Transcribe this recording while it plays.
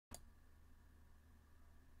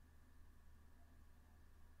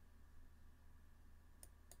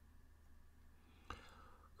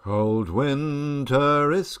Cold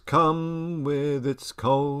winter is come with its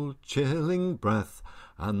cold chilling breath,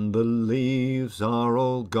 and the leaves are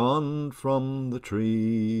all gone from the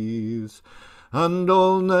trees, and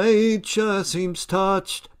all nature seems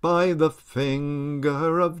touched by the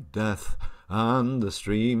finger of death, and the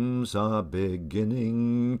streams are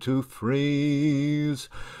beginning to freeze.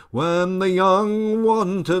 When the young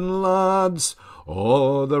wanton lads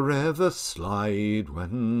o'er the river slide,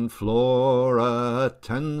 when Flora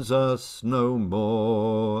tends us no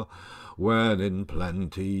more, when in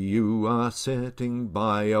plenty you are sitting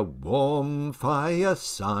by a warm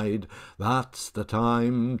fireside, that's the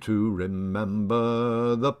time to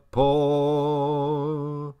remember the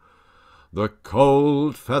poor. The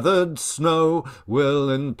cold feathered snow will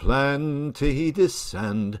in plenty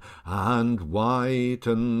descend, and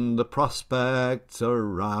whiten the prospects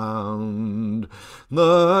around.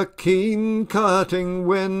 The keen cutting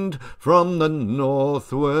wind from the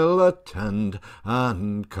north will attend,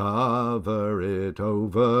 and cover it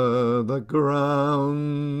over the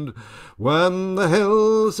ground. When the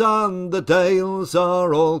hills and the dales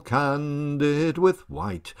are all candid with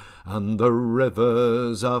white, and the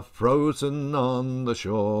rivers are frozen on the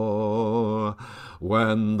shore,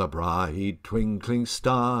 when the bright twinkling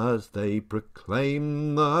stars they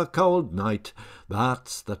proclaim the cold night,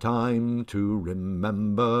 that's the time to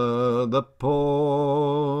remember the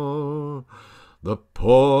poor. The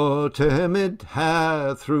poor timid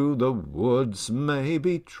hare through the woods may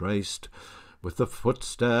be traced, with the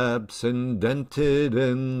footsteps indented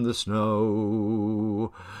in the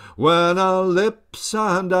snow, when our lips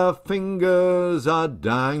and our fingers are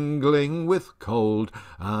dangling with cold,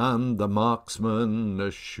 and the marksman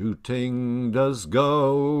a-shooting does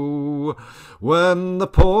go, when the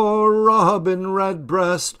poor robin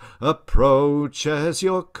redbreast approaches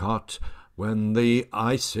your cot, when the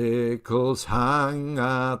icicles hang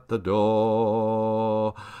at the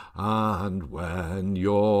door, and when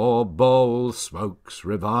your bowl smokes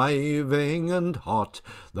reviving and hot,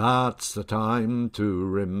 that's the time to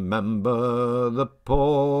remember the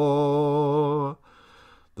poor.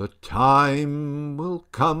 The time will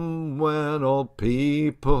come when all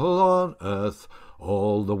people on earth,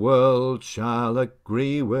 all the world shall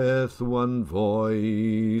agree with one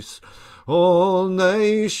voice. All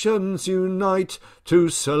nations unite to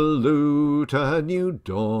salute a new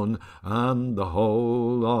dawn, and the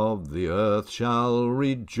whole of the earth shall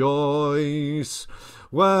rejoice.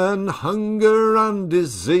 When hunger and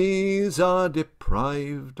disease are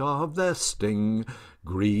deprived of their sting,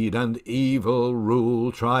 greed and evil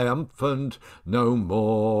rule triumphant no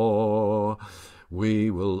more,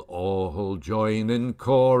 we will all join in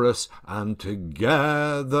chorus, and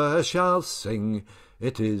together shall sing,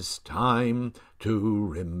 it is time to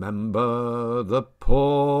remember the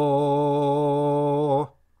poor.